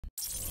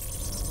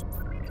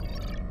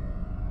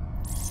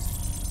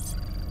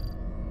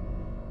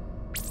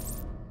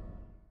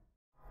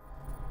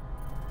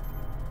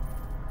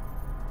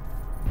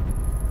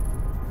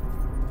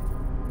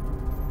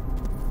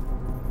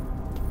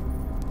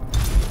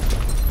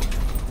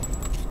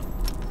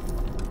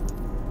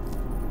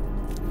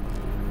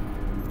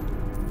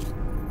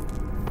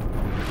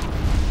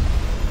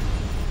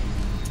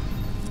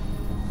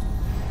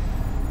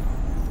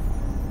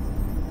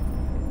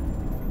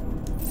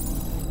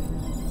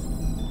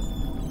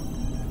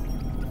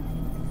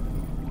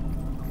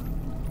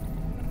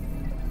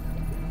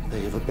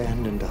have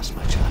abandoned us,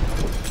 my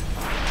child.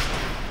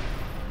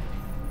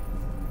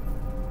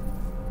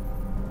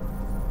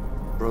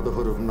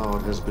 Brotherhood of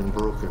Nod has been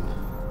broken.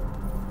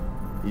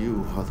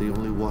 You are the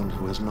only one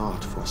who has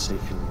not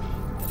forsaken me.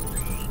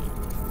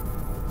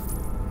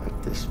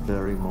 At this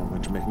very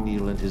moment,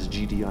 McNeil and his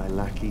GDI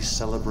lackeys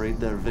celebrate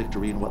their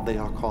victory in what they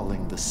are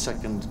calling the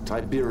Second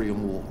Tiberium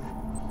War.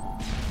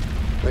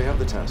 They have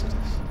the Tacitus,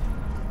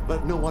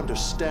 but no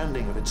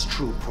understanding of its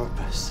true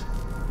purpose.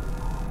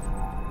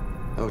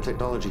 Our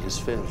technology has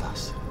failed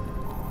us.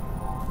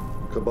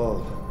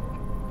 Cabal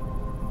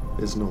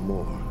is no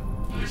more.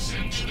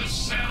 Listen to the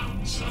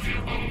sounds of your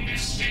own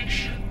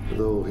extinction.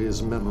 Though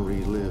his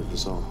memory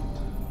lives on.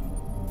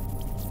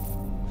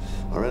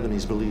 Our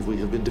enemies believe we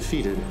have been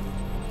defeated,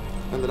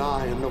 and that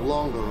I am no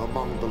longer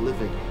among the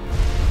living.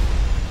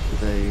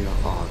 They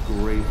are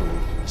gravely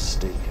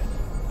mistaken.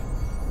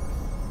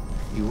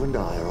 You and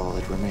I are all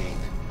that remain,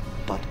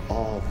 but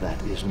all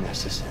that is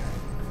necessary.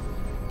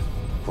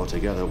 For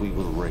together we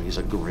will raise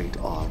a great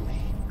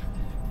army.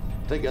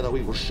 Together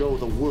we will show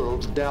the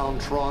world's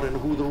downtrodden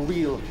who the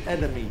real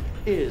enemy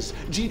is.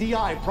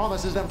 GDI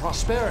promises them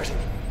prosperity,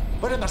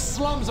 but in the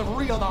slums of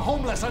Rio, the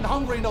homeless and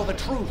hungry know the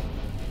truth.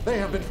 They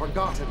have been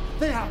forgotten.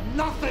 They have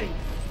nothing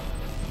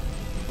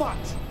but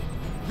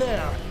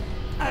their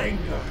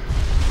anger.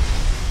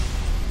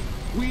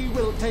 We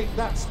will take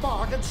that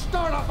spark and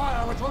start a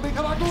fire which will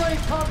become a great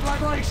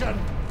conflagration.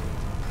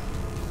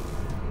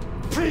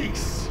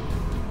 Peace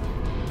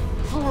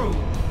through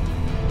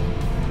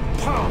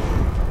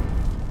power.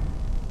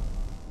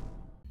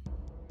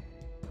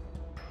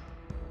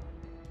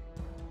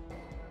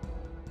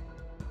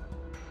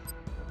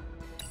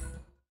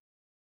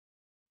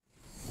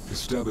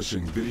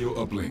 Establishing video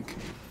uplink.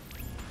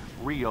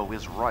 Rio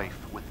is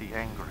rife with the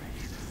angry,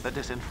 the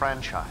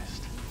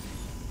disenfranchised.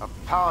 A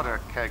powder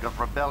keg of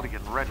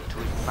rebellion ready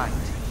to ignite.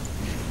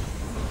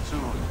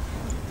 Soon,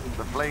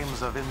 the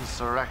flames of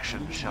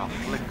insurrection shall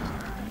flicker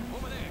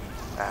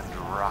and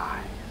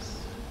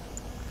rise.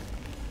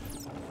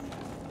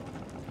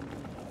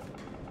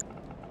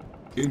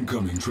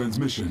 Incoming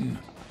transmission.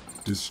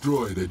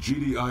 Destroy the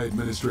GDI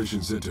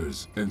administration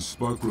centers and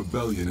spark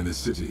rebellion in the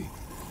city.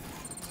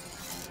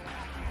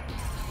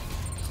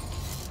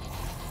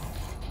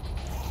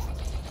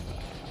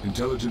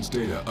 Intelligence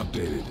data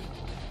updated.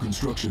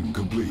 Construction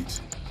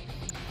complete.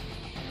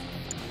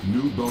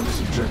 New bonus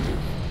objective.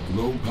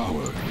 Low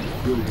power.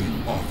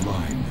 Building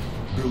offline.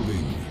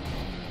 Building.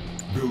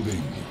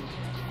 Building.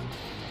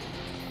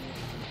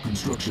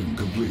 Construction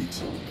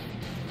complete.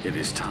 It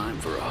is time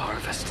for a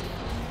harvest.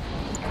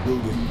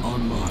 Building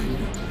online.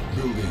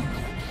 Building.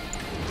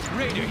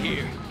 Raider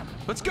here.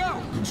 Let's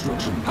go!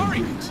 Construction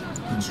complete.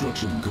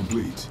 Construction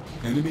complete.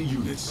 Enemy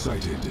units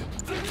sighted.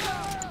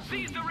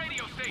 Seize the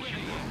radio station!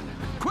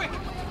 Quick!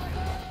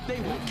 They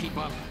won't keep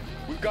up.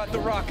 We've got the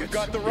rockets.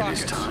 Got the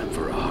rockets. It is time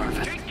for a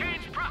harvest. Take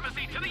Kane's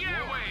prophecy to the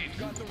airwaves!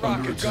 Got the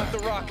rockets. Got the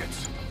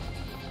rockets.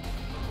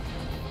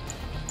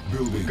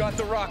 Building. Got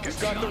the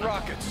rockets. Got the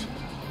rockets.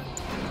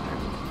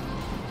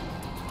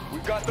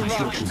 We've got the rockets.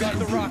 Construction Got the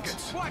complete.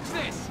 rockets. Watch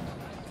this!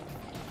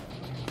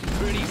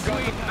 Pretty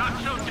sweet.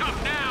 Not so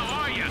tough now,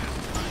 are you?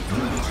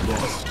 Units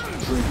lost.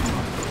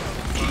 Training.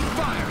 Keep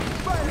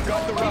firing. We've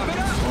got the rockets.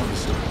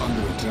 Harvester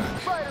under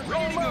attack.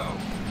 Ready to go.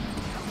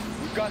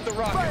 We've got the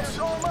rockets.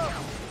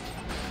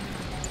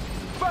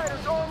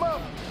 Fighters, arm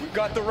up! We've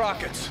got the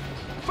rockets.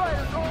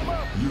 Fighters, arm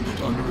up!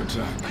 Unit under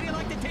attack. How do you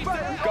like to taste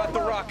that? We've got the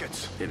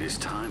rockets. It is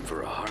time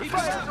for a harvest.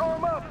 Fighters,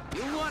 arm up!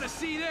 You want to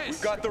see this?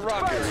 We've got the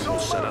rockets. Will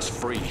set us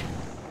free.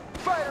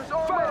 Fighters,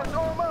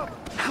 arm up!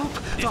 Help!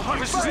 The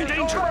harvest is in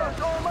danger!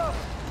 Fighters, arm up!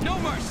 No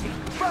mercy.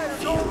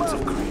 Fighters, arm Fields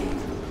of up! green.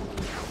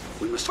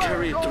 We must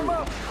carry it through.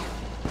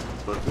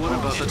 But what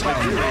about the Run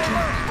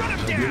Tiberium? him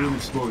Tiberium down.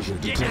 exposure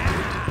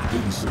detected.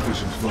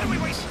 Insufficient What are we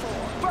waiting funds.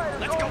 for? Fighters,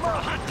 Let's go arm for a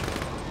up! hunt.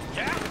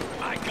 Yeah?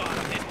 I got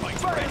him. This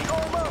bike's Fighters, ready.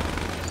 arm up!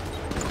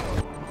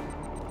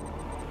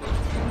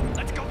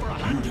 Let's go for a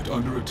hunt. Unit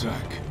under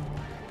attack.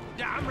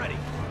 Yeah, I'm ready.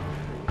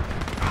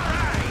 All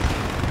right.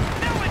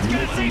 No one's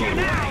gonna save you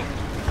now.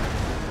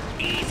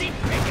 Easy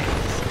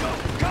pickings. Go,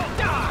 go,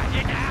 die.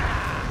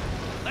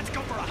 Yeah. Let's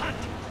go for a hunt.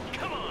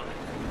 Come on.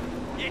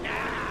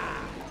 Yeah.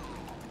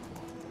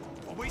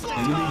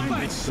 Enemy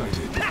units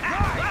sighted.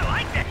 I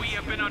like that. We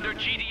have been under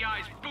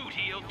GDI's boot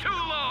heel too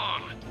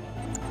long.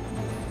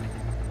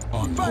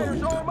 On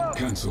Fighters, arm hold. up.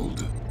 Cancelled.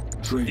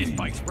 This Training.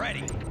 bike's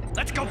ready.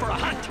 Let's go for a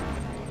hunt.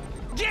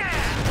 Yeah.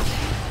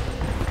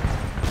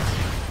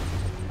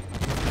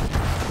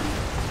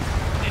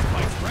 This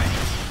bike's ready.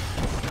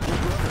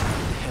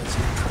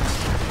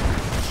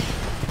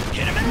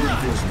 Hit him and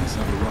run. Reinforcements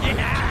have arrived.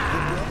 Yeah.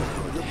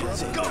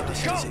 Go,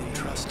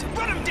 go.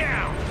 Run him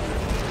down.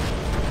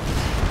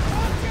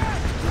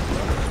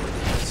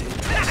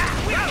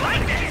 I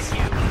like this!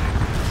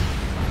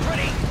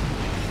 Ready?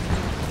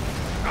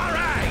 All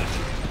right!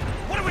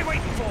 What are we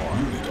waiting for?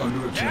 Unit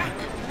under attack.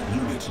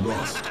 Unit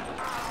lost.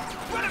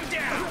 Run him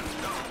down!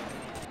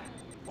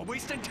 We're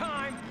wasting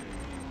time.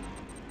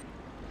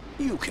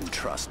 You can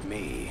trust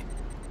me.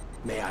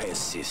 May I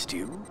assist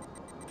you?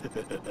 Hit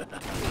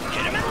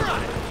him and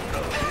run!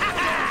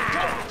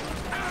 Go!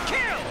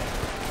 Kill!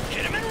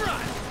 Hit him and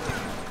run!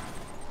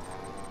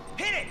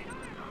 Hit it!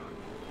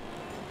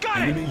 Got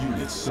it! Enemy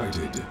units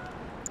sighted.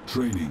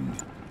 Training.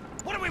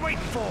 What are we waiting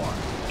for?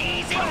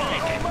 Easy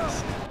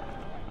pickings!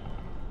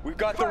 We've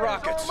got the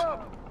rockets.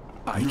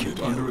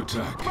 Unit under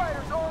attack.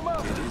 Fighters arm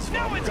up!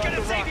 No one's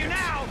gonna save you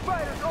now!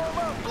 Fighters arm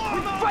up! Blow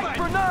 'em Fight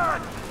open! for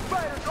none!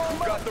 Fighters arm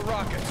We've up! got the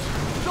rockets.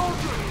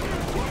 Soldiers!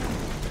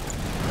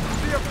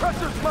 The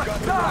oppressors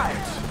must die!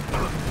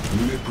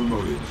 Unit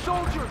promoted.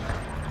 Soldiers!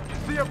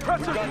 The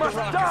oppressors got the must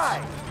rockets.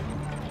 die!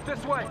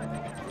 This way!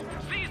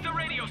 Seize the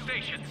radio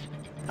stations!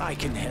 I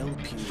can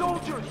help you.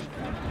 Soldiers!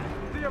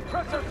 The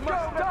oppressors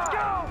must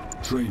die!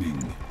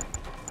 Training.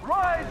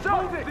 Rise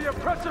up! The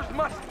oppressors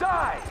must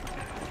die!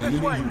 This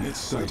Enemy way! units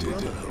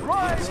sighted.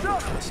 Rise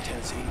up! Trust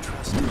has a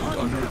trust. Unit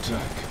under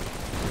attack.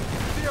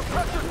 The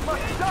oppressors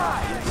must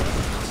die!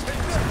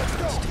 Let's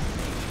go!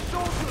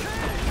 Soldiers!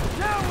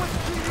 Down with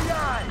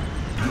GDI!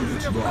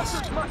 Units The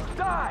oppressors lost. must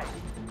die!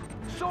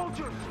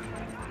 Soldiers!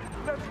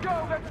 Let's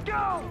go! Let's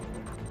go!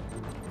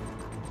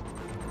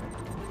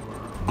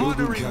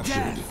 Building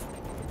captured.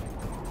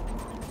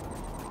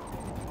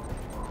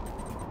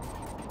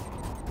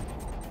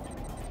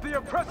 The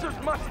oppressors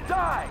must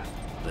die!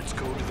 Let's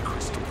go to the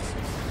crystals.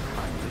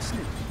 I'm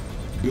listening.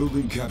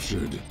 Building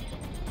captured.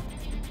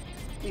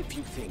 If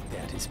you think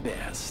that is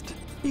best,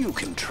 you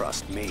can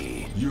trust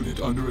me.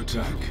 Unit under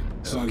attack.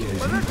 Silos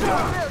Let's needed.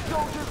 go there,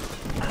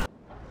 soldiers!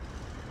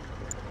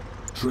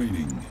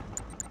 Training.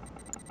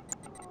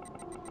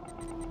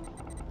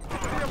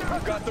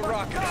 We've got the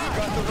rockets. We've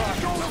got the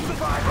rockets. Go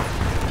survivor!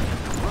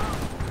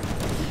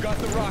 We've got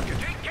the rockets.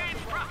 Take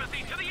Kane's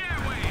prophecy to the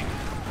airwaves!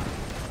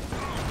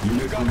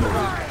 Unit We've got the promoted.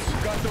 rockets.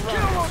 We've got the Kill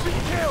or rockets. be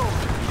killed!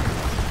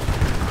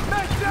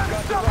 Make them We've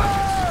got the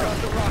rockets. We've got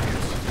suffer! the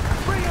rockets.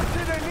 Bring them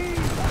to their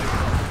knees!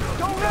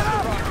 Don't let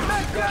up!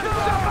 Make them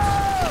suffer!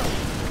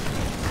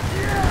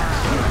 Yeah!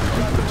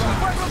 We've got the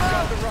rockets. Wipe them We've got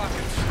out! the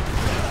rockets.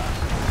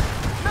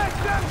 Make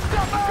them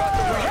suffer! We've got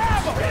the rockets. We've got the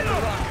Have 'em!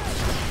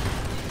 rockets.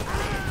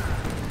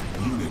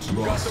 Units We've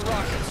got lost. the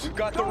rockets. We've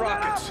got the Don't let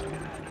rockets. up!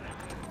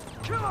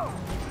 Kill 'em!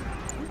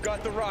 We've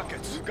got the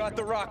rockets. We've got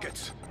the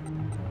rockets.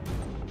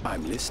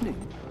 I'm listening.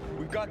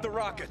 We've got the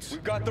rockets.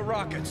 We've got the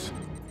rockets.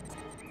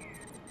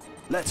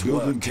 Let's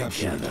Building work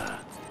captured. together.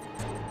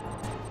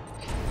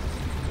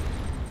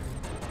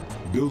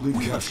 Building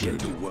Let's get captured.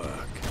 to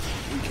work.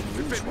 We can If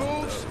use it one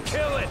of moves, those.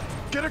 kill it!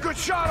 Get a good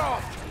shot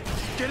off!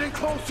 Get in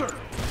closer!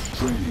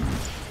 Training.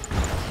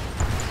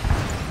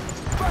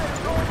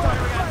 Fighters on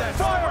fire!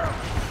 Fire!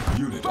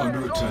 Unit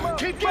under attack.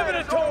 Keep giving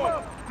it to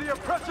them! The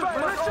oppressors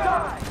must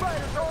die!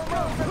 Fighters arm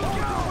up!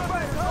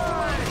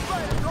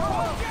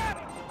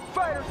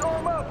 Fighters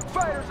arm up!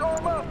 Fighters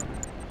arm up!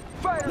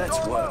 Fighters Let's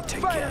arm work up!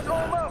 together. Fighters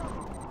arm up!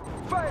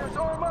 Fighters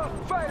arm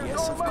up! Fighters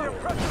Yes, arm of up! The course.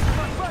 oppressors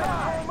must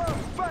die! Arm up!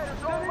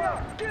 Fighters arm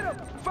up! Get 'em!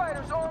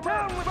 Fighters arm up!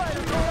 Down with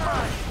fighters arm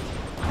up!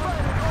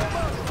 Fighters arm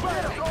up!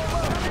 Fighters arm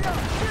up! Get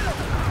 'em!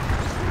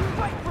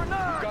 Fight for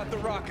nine! We've got the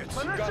rockets.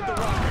 We've Militia! got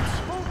the rockets.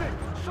 Move it!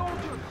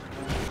 Soldiers!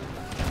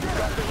 We've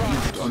got the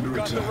rockets. Unit under We've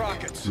got the attack.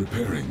 rockets.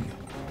 Repairing.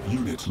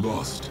 Unit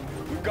lost.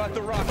 We've got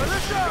the rockets.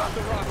 Militia! We've got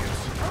the rockets.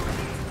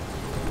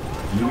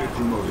 Unit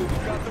promoted.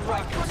 We've got the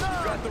rockets. We've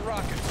got the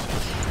rockets.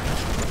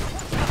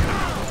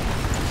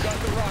 We've got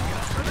the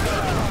rockets. We've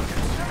got the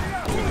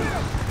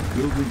rockets.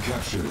 Building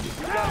captured.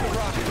 We've got the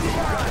rockets. We've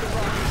got the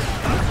rockets.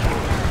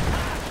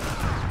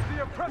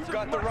 The oppressors We've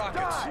got the must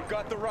rockets. die! We've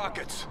got the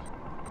rockets.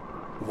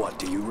 What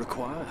do you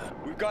require?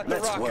 We've got the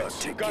Let's rockets.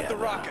 work We've got the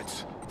together.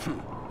 rockets.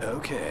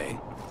 Okay.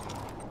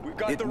 We've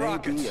got It the may be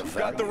rockets. of We've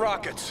got the value.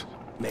 rockets.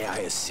 May I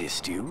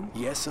assist you?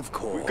 Yes, of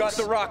course. We've got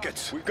the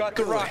rockets. We've got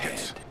the Go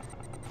rockets. ahead.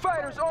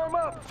 Fighters arm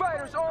up!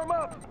 Fighters arm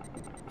up!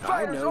 I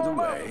Fighters know the arm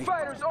up! way.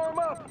 Fighters arm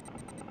up!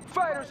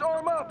 Fighters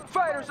arm up!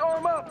 Fighters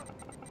arm up!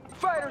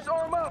 Fighters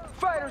arm up!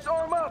 Fighters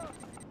arm up!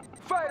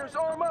 Fighters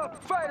arm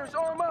up! Fighters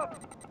arm up!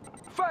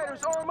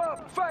 Fighters arm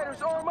up!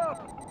 Fighters arm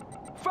up!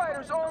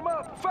 Fighters arm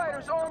up!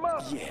 Fighters arm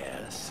up!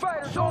 Yes.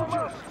 Fighters arm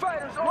up!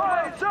 Fighters arm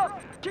up! Rise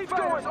up! Keep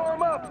going!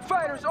 Arm up!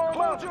 Fighters arm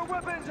up! Hold your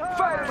weapons high!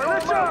 Fighters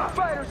arm up!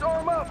 Fighters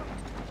arm up!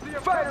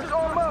 Fighters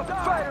arm up!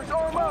 Fighters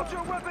arm up! Hold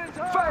your weapons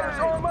high! Fighters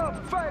arm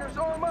up! Fighters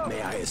arm up!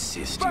 May I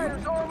assist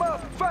Fighters you? arm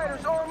up!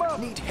 Fighters arm up!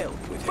 Need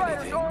help with Fighters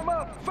anything? arm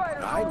up!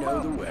 Fighters I arm know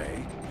up! the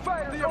way.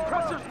 Fighters the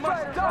oppressors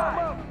must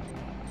die!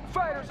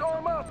 Fighters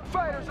arm up!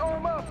 Fighters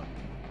arm up!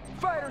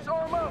 Fighters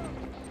arm up!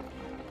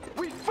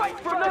 We fight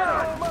for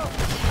now!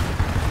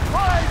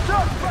 Rise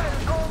up!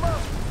 Fighters arm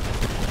up!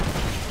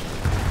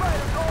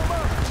 Fighters arm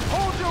up!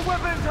 Hold your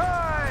weapons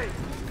high!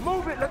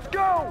 Move it! Let's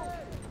go!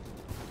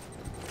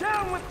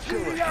 Down with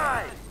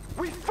GDI!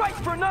 We fight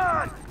for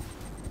none!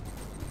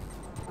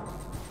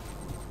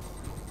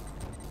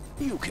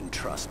 You can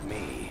trust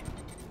me.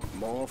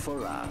 More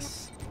for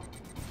us.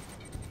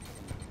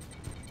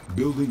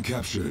 Building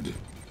captured.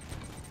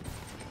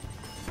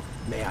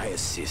 May I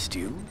assist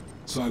you?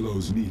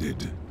 Silos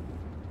needed.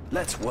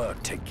 Let's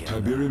work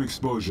together. Tiberium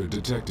exposure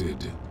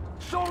detected.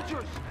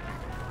 Soldiers!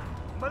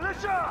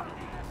 Militia!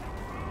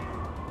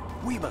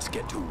 We must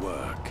get to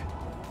work.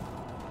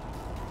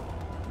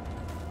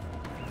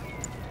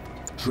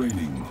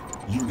 Training.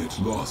 Unit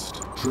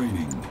lost.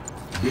 Training.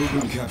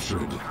 Building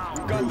captured.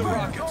 Got the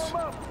rockets.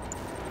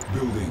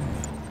 Building.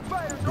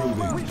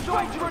 Building.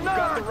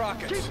 Got the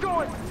rockets. Keep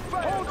going!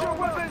 Hold your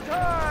weapons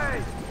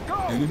high! Go!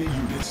 Enemy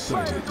units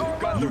sighted. Got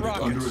the Unit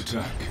rockets. under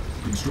attack.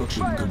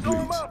 Construction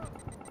complete.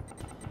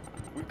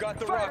 We've got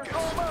the rockets.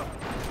 Building.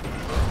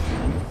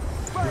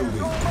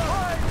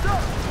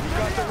 We've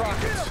got the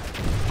rockets.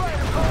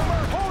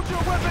 Hold your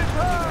weapons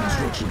high!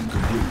 Construction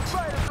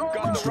complete. Got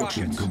the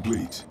Construction rockets.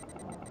 complete.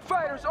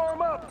 Fighters,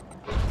 arm up!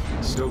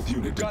 Stealth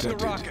unit Got the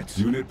detected. rockets.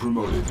 Unit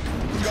promoted. got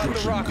the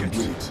Construction rockets.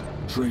 complete.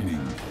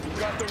 Training.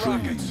 Got the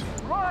Training. rockets.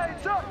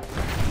 Rise up!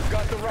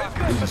 Got the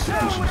rockets.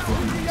 Insufficient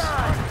funds.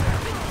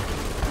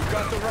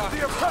 Got the The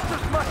rockets.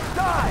 oppressors must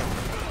die!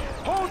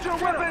 Hold your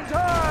weapons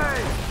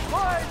high!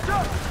 Rise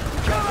up!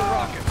 Got the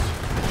rockets.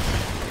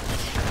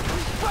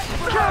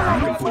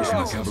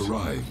 Reinforcements have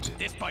arrived.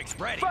 This bike's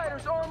ready.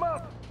 Fighters, arm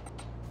up!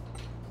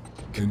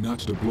 Cannot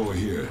deploy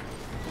here.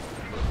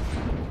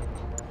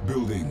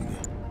 Building.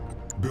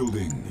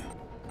 Building.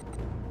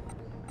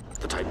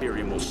 The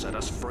Tiberium will set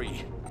us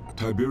free.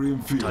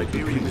 Tiberium field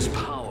Tiberium is depleted.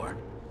 power.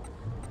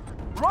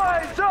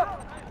 Rise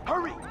up!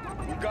 Hurry!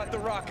 We've got the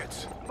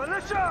rockets.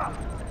 Militia!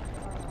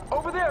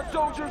 Over there,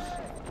 soldiers!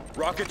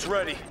 Rockets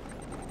ready.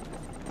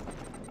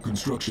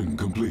 Construction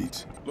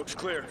complete. Looks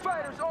clear.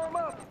 Fighters, arm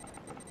up!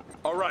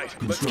 All right,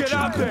 let's Construction get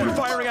out there. complete.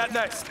 Firing at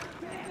next.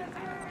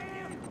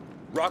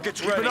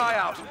 Rockets ready. Keep an eye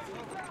out.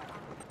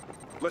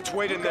 Let's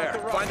wait in there.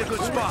 Find a good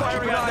spot.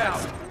 Firing at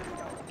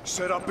next.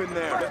 Set up in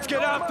there. Let's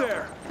get out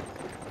there.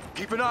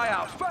 Keep an eye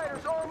out.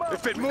 Fighters, arm up!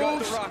 If it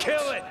moves,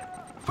 kill it.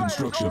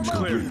 Construction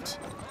clear. complete.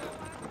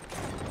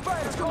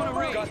 Fighters, arm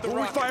up! Got the Who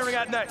are we firing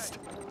at next?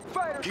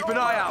 Fighters, Keep arm an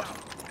eye up! out.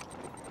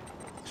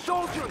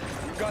 Soldiers!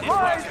 Got the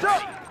Rise rockets.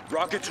 up!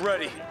 Rockets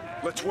ready.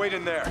 Let's wait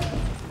in there.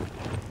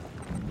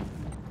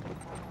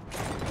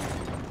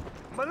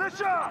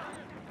 Militia!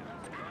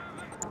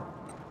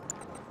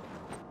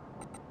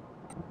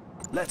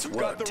 Let's got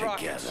work the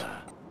rockets. together.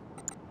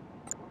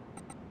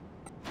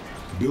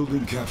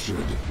 Building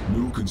captured.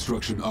 New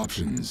construction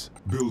options.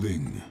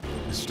 Building.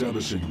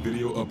 Establishing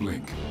video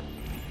uplink.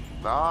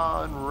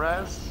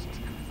 Unrest,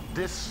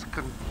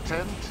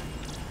 discontent.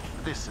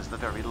 This is the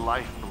very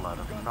lifeblood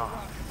of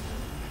Narc.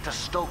 To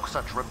stoke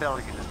such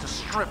rebellion is to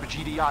strip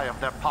GDI of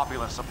their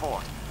popular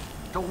support,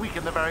 to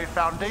weaken the very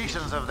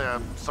foundations of their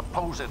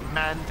supposed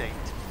mandate.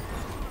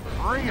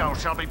 Rio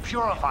shall be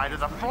purified in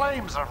the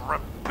flames of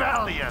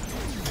rebellion.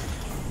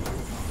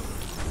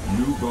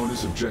 New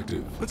bonus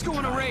objective. Let's go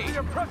on a raid. The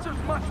oppressors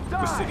must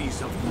die! The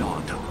cities of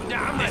Nod.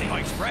 Down, this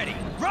bike's ready.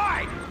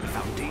 Ride! The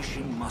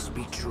foundation must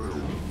be true.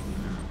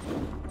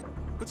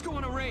 Let's go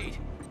on a raid.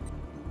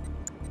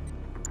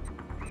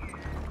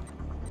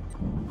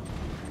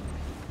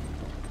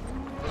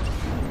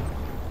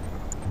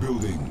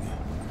 Building.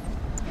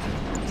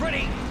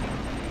 Ready.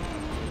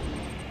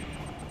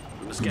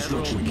 Let's gather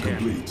all Construction we can.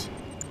 complete.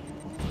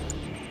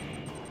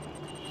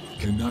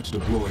 Cannot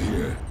deploy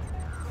here.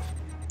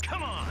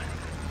 Come on.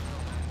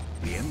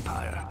 The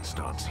Empire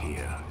starts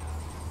here.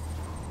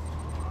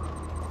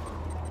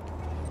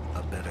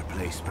 A better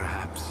place,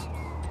 perhaps.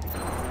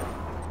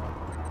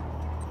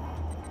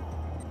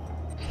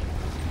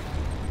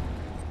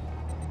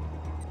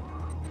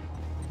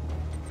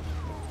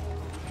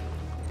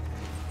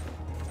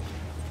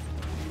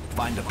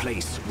 Find a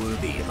place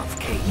worthy of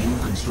Kane. New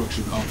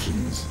construction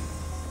options.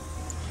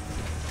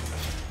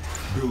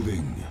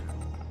 Building.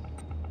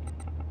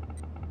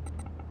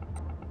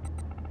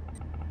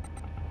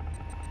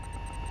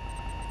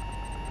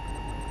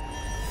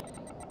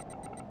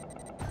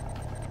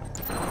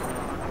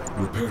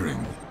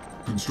 Repairing.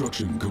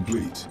 Construction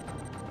complete.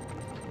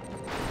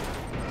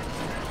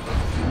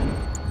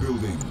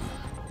 Building.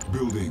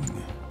 Building.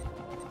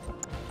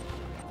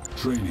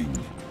 Training.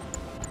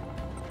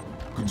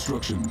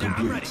 Construction Yeah,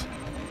 I'm ready. complete.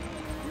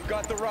 We've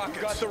got the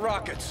rockets. Got the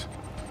rockets.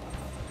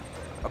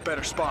 A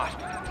better spot.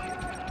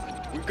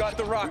 We've got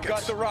the rockets.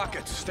 Got the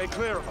rockets. Stay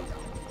clear of them.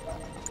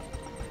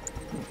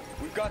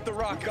 We've got the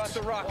rockets. Got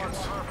the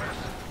rockets.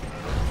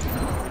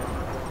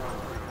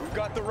 We've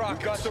got the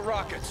rockets. Got the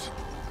rockets.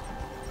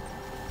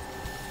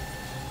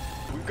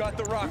 We've got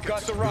the rockets.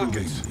 Got the Building.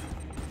 rockets.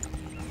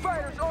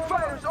 Fighters,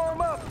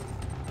 arm up!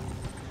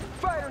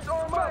 Fighters,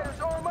 arm up! Fighters,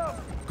 arm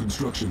up!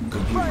 Construction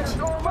complete. Fighters,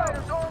 arm up!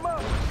 Fighters, arm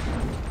up!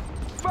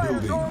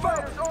 Fighters, Building. arm up!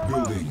 Fighters, arm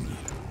up! Building.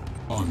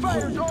 On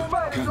Fighters, hold. arm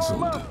up!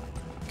 Cancelled. Arm up!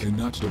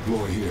 Cannot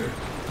deploy here.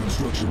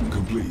 Construction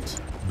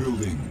complete.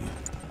 Building.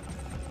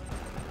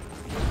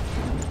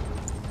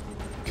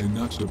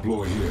 Cannot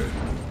deploy here.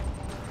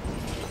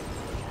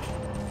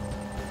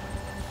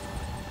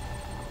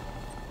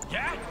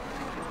 Yeah?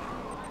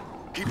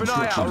 Keep an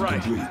eye out. Construction All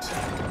right.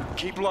 complete.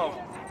 Keep low.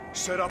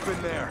 Set up in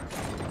there.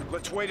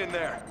 Let's wait in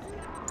there.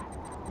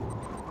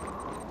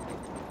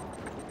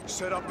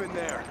 Set up in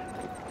there.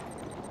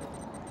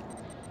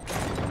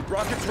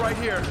 Rockets right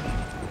here.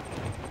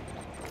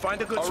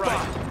 Find a good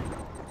spot.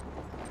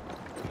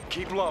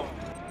 Keep low.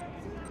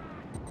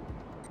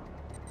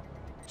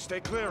 Stay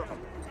clear of them.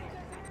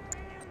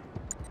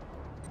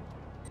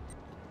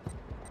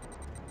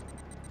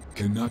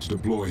 Cannot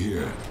deploy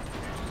here.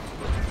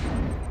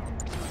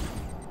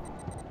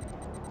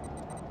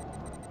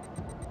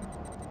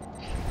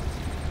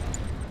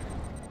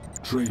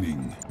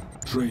 Training.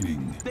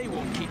 Training. They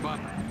won't keep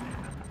up.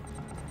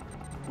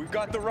 We've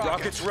got the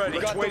rockets ready.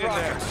 Let's wait in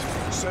there.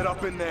 Set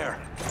up in there.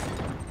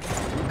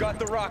 We've got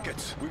the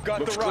rockets. We've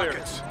got the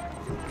rockets.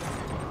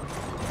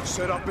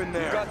 Set up in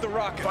there. We've got the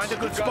rockets. Find a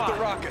good spot. We've got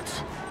the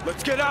rockets.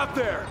 Let's get out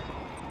there.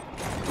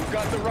 We've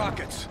got the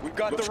rockets. We've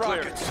got the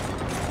rockets.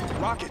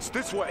 Rockets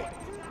this way.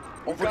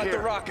 We've got the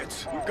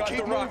rockets. We've got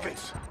the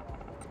rockets.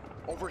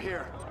 Over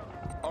here.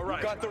 All right.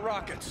 We've got the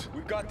rockets.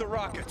 We've got the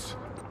rockets.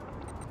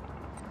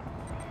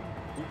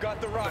 We've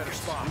got the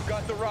rockets. We've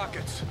got the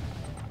rockets.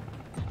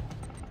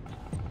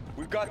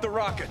 We've got the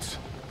rockets.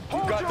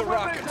 We've got the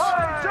rockets.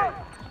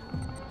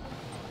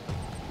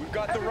 We've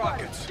got the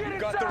rockets. We've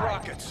got the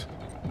rockets.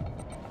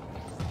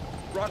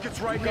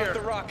 Rockets right here. We've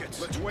got the rockets.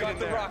 Let's wait in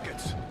there.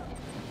 Rockets.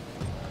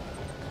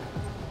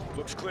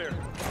 Looks clear.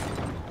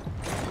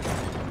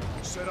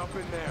 Set up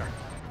in there.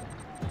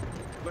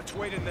 Let's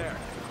wait in there.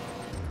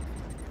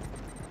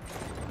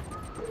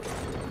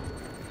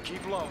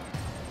 Keep low.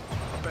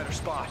 A better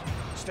spot.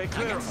 Stay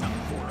clear. I got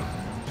something for them.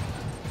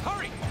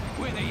 Hurry!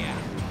 Where they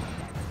at?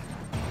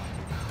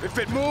 If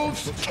it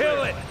moves,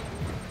 kill it!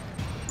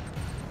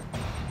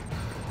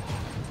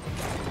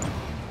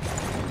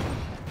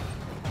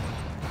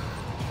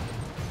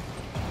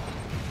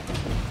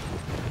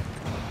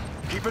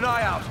 Keep an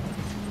eye out.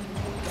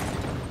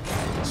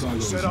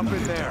 Silos set up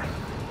needed. In there.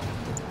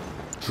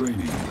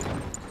 Training.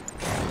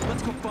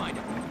 Let's go find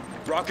him.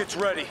 Rockets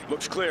ready.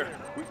 Looks clear.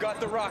 We've got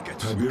the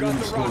rockets. Tiberium We've got the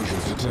exposure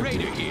rockets. detected.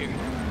 Raider here.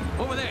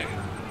 Over there.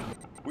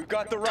 We've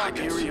got the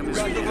rockets. Tiberium We've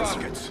got is the the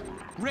rockets.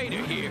 Raider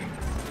here.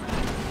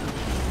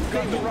 We've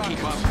got the won't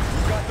keep rockets. up.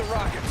 We've got the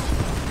rockets.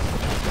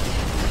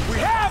 We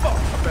have them!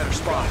 A better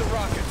spot. We've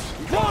got the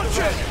rockets. Launch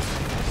it!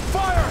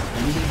 Fire!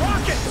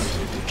 Rockets!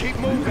 Keep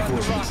moving. We've got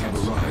the rockets.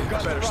 We've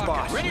got a better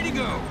spot. Ready to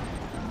go.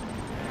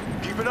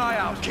 Keep an eye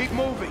out. Keep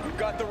moving. We've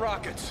got the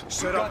rockets.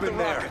 Set up in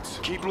there.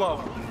 Keep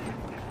low.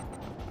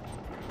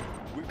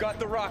 We've got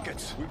the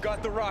rockets. We've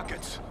got the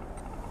rockets.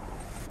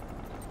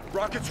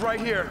 Rockets right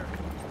here.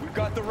 We've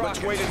got the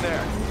rockets. Let's wait in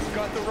there. We've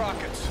got the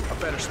rockets. A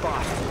better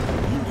spot.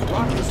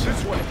 Rockets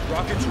this way.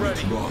 Rockets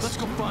ready. Let's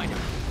go find him.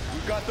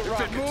 We've got the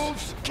rockets. If it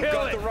moves, kill it. We've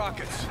got the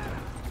rockets.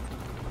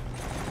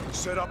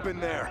 Set up in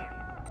there.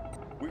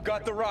 We've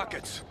got the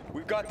rockets.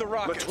 We've got the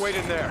rockets. Let's wait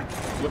in there.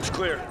 Looks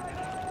clear.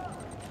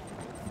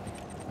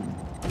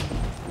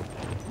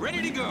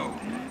 Ready to go.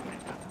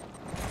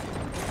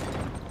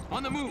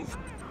 On the move.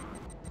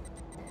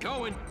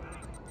 Going.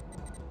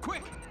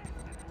 Quick.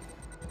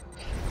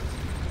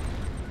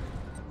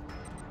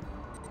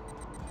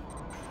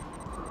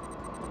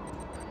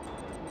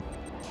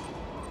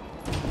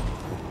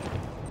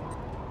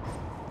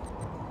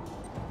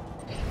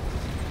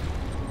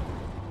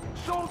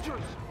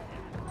 Soldiers!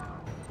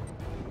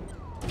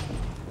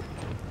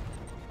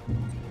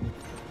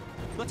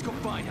 Let's go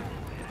find him.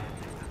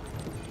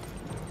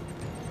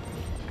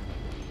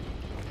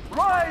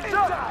 Rise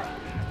up!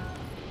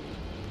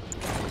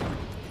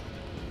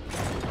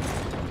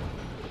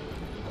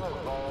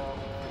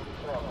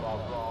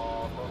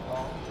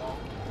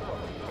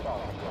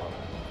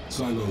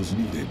 Silos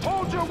needed.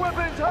 Hold your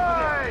weapons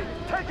high!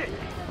 Take it!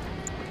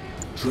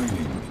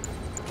 Training.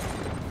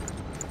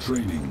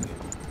 Training.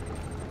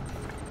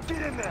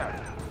 Get in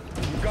there!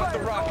 We've got the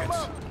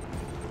rockets.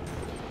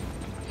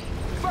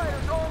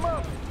 Fighters, arm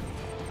up!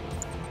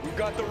 We've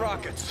got the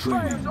rockets.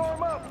 Training. Fighters,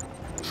 arm up!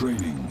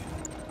 Training.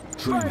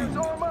 Fighters, Training.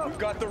 arm up! We've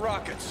got the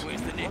rockets.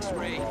 Where's the next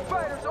raid?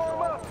 Fighters,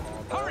 arm up!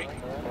 Hurry!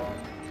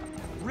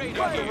 Raider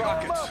Got the here.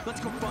 rockets.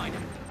 Let's go find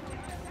him.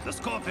 The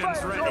Scorpion's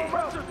Fighters, ready. arm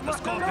up! The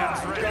Scorpion's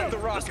Got ready. the The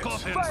rockets.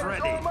 Scorpion's Fighters,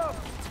 ready. arm up!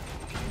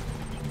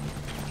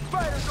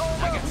 Fighters,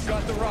 arm up! We've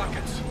got the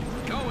rockets.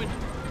 Going.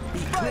 Be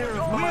clear of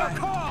We are mine!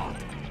 called.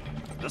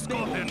 The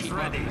Scorpion's keep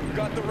ready. We've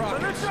got the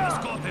rockets.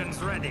 The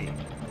Scorpion's ready.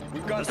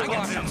 We've got The the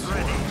rockets. Scorpion's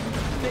ready.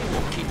 They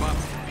won't keep up.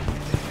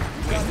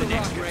 Where's the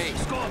next raid?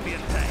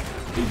 Scorpion tank.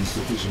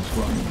 Insufficient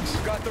funds.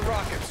 We've got the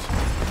rockets.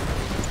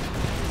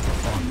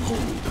 On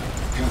hold.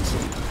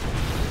 Cancelled.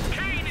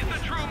 Kane is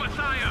the true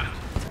Messiah.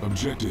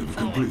 Objective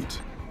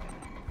complete.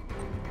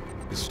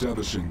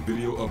 Establishing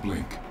video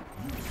uplink.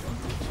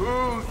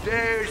 Who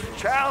dares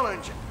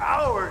challenge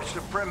our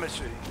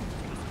supremacy?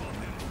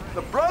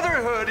 The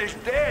Brotherhood is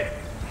dead,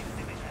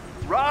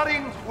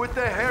 rotting with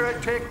the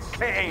heretic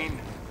Kane.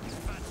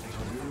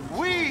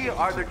 We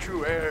are the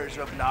true heirs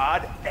of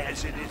Nod,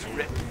 as it is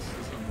written.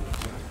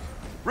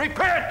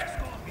 Repent!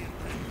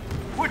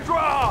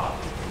 Withdraw!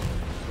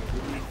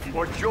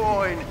 Or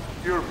join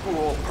your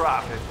fool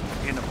prophet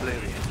in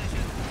oblivion.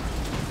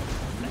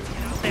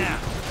 There.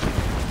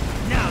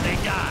 Now they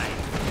die.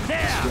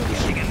 There.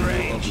 Getting in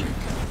range.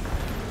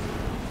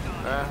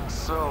 And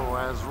so,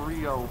 as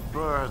Rio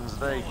burns,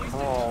 they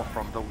crawl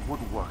from the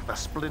woodwork, the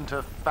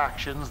splinter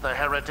factions, the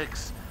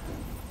heretics,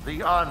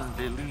 the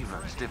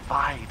unbelievers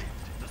divided,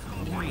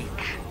 weak,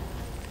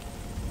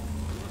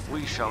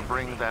 we shall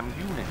bring them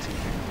unity.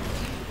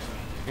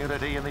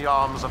 Unity in the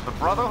arms of the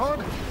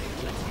Brotherhood,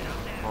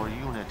 or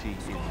unity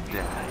in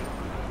death?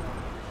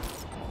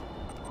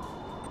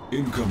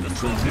 Incoming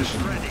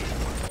transmission.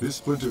 This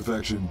splinter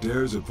faction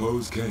dares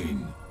oppose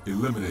Kane.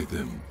 Eliminate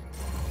them.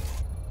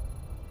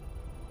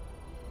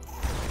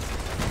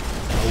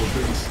 Our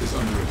base is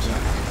under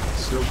attack.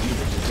 Stealth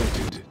unit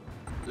detected.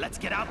 Let's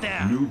get out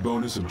there. New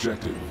bonus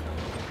objective.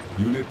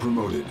 Unit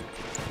promoted.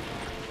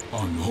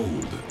 On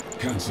hold.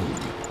 Cancelled.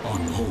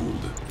 On hold.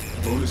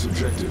 Bonus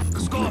objective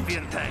complete.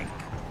 Scorpion tank.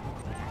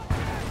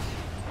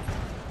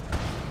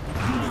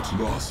 Unit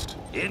lost.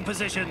 In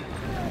position.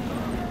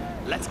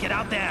 Let's get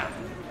out there.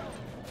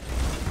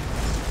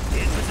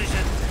 In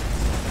position.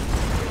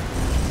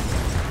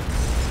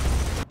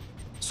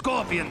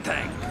 Scorpion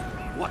tank.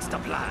 What's the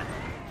plan?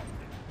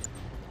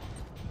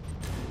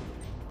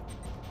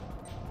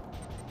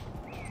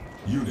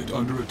 Unit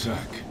under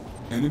attack.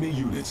 Enemy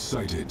units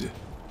sighted.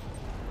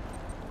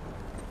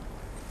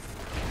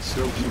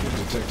 Stealth unit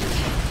detected.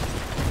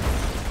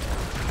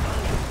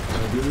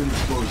 Tiberium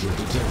exposure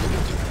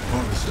detected.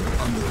 Harvester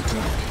under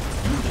attack.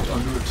 Unit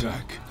under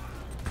attack.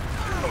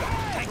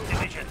 Tank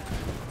division.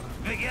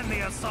 Begin the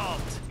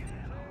assault.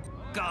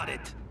 Got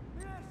it.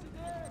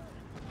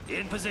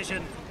 In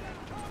position.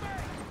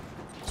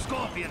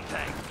 Scorpion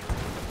tank.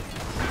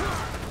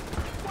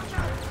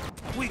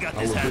 We got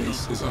this Our handled.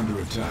 base is under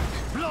attack.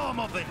 Blow them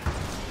open.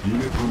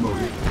 Unit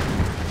promoted.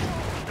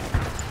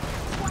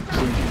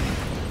 Training.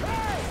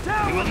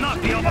 We will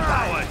not be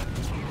overpowered.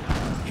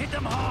 Hit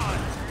them hard.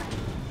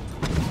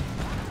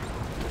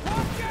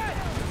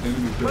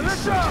 Enemy base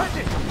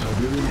sighted.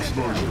 Tiberium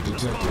exposure detected.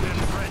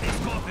 Scorpions ready.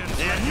 Scorpions.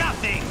 They're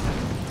nothing.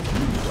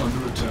 Unit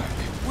under attack.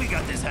 We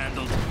got this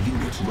handled.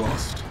 Unit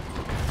lost.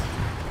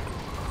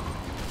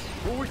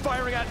 Who are we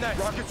firing at next?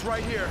 Rockets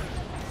right here.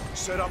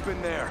 Set up in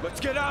there. Let's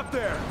get out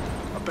there.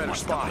 A better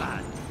What's the spot.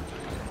 plan?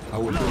 Our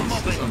Blow them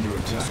base is open. under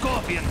attack.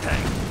 Scorpion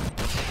tank.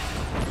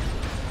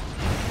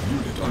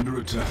 Unit under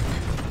attack.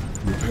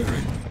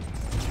 Repairing.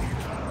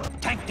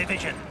 Tank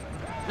division.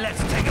 Let's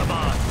take them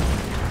on.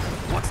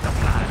 What's the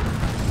plan?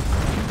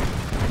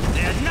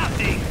 They're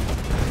nothing.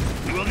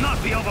 We will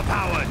not be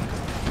overpowered.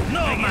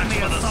 No match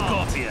for the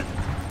Scorpion.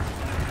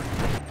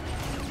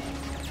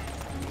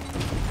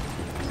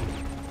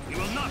 We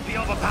will not be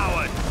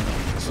overpowered.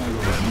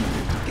 Silos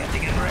needed.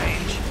 Getting in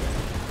range.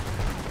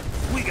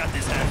 We got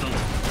this handled.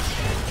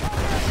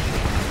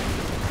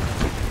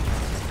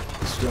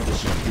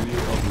 Establishing video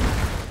uplink.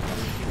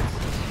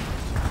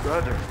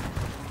 Brother.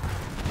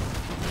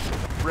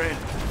 Friend.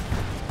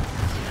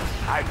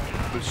 I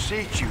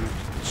beseech you,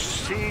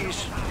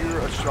 cease your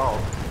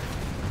assault.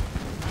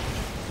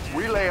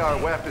 We lay our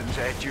weapons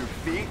at your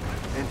feet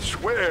and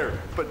swear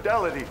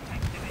fidelity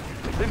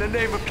in the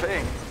name of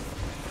Kane,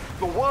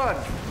 the one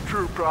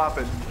true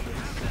prophet.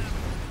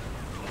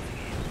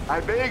 I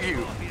beg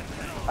you,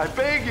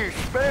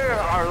 spare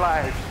our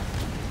lives.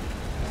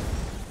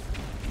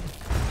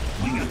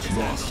 Unit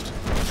lost.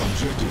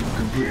 Objective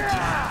complete.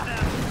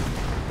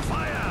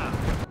 Fire!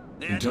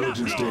 They're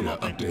Intelligence not data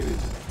open. updated.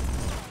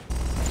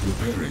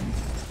 Repairing.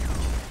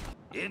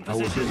 In Our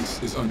position.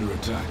 base is under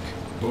attack.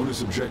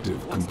 Bonus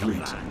objective What's the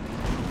complete. plan?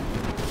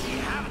 We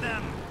have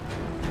them.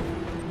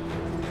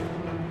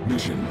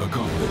 Mission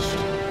accomplished.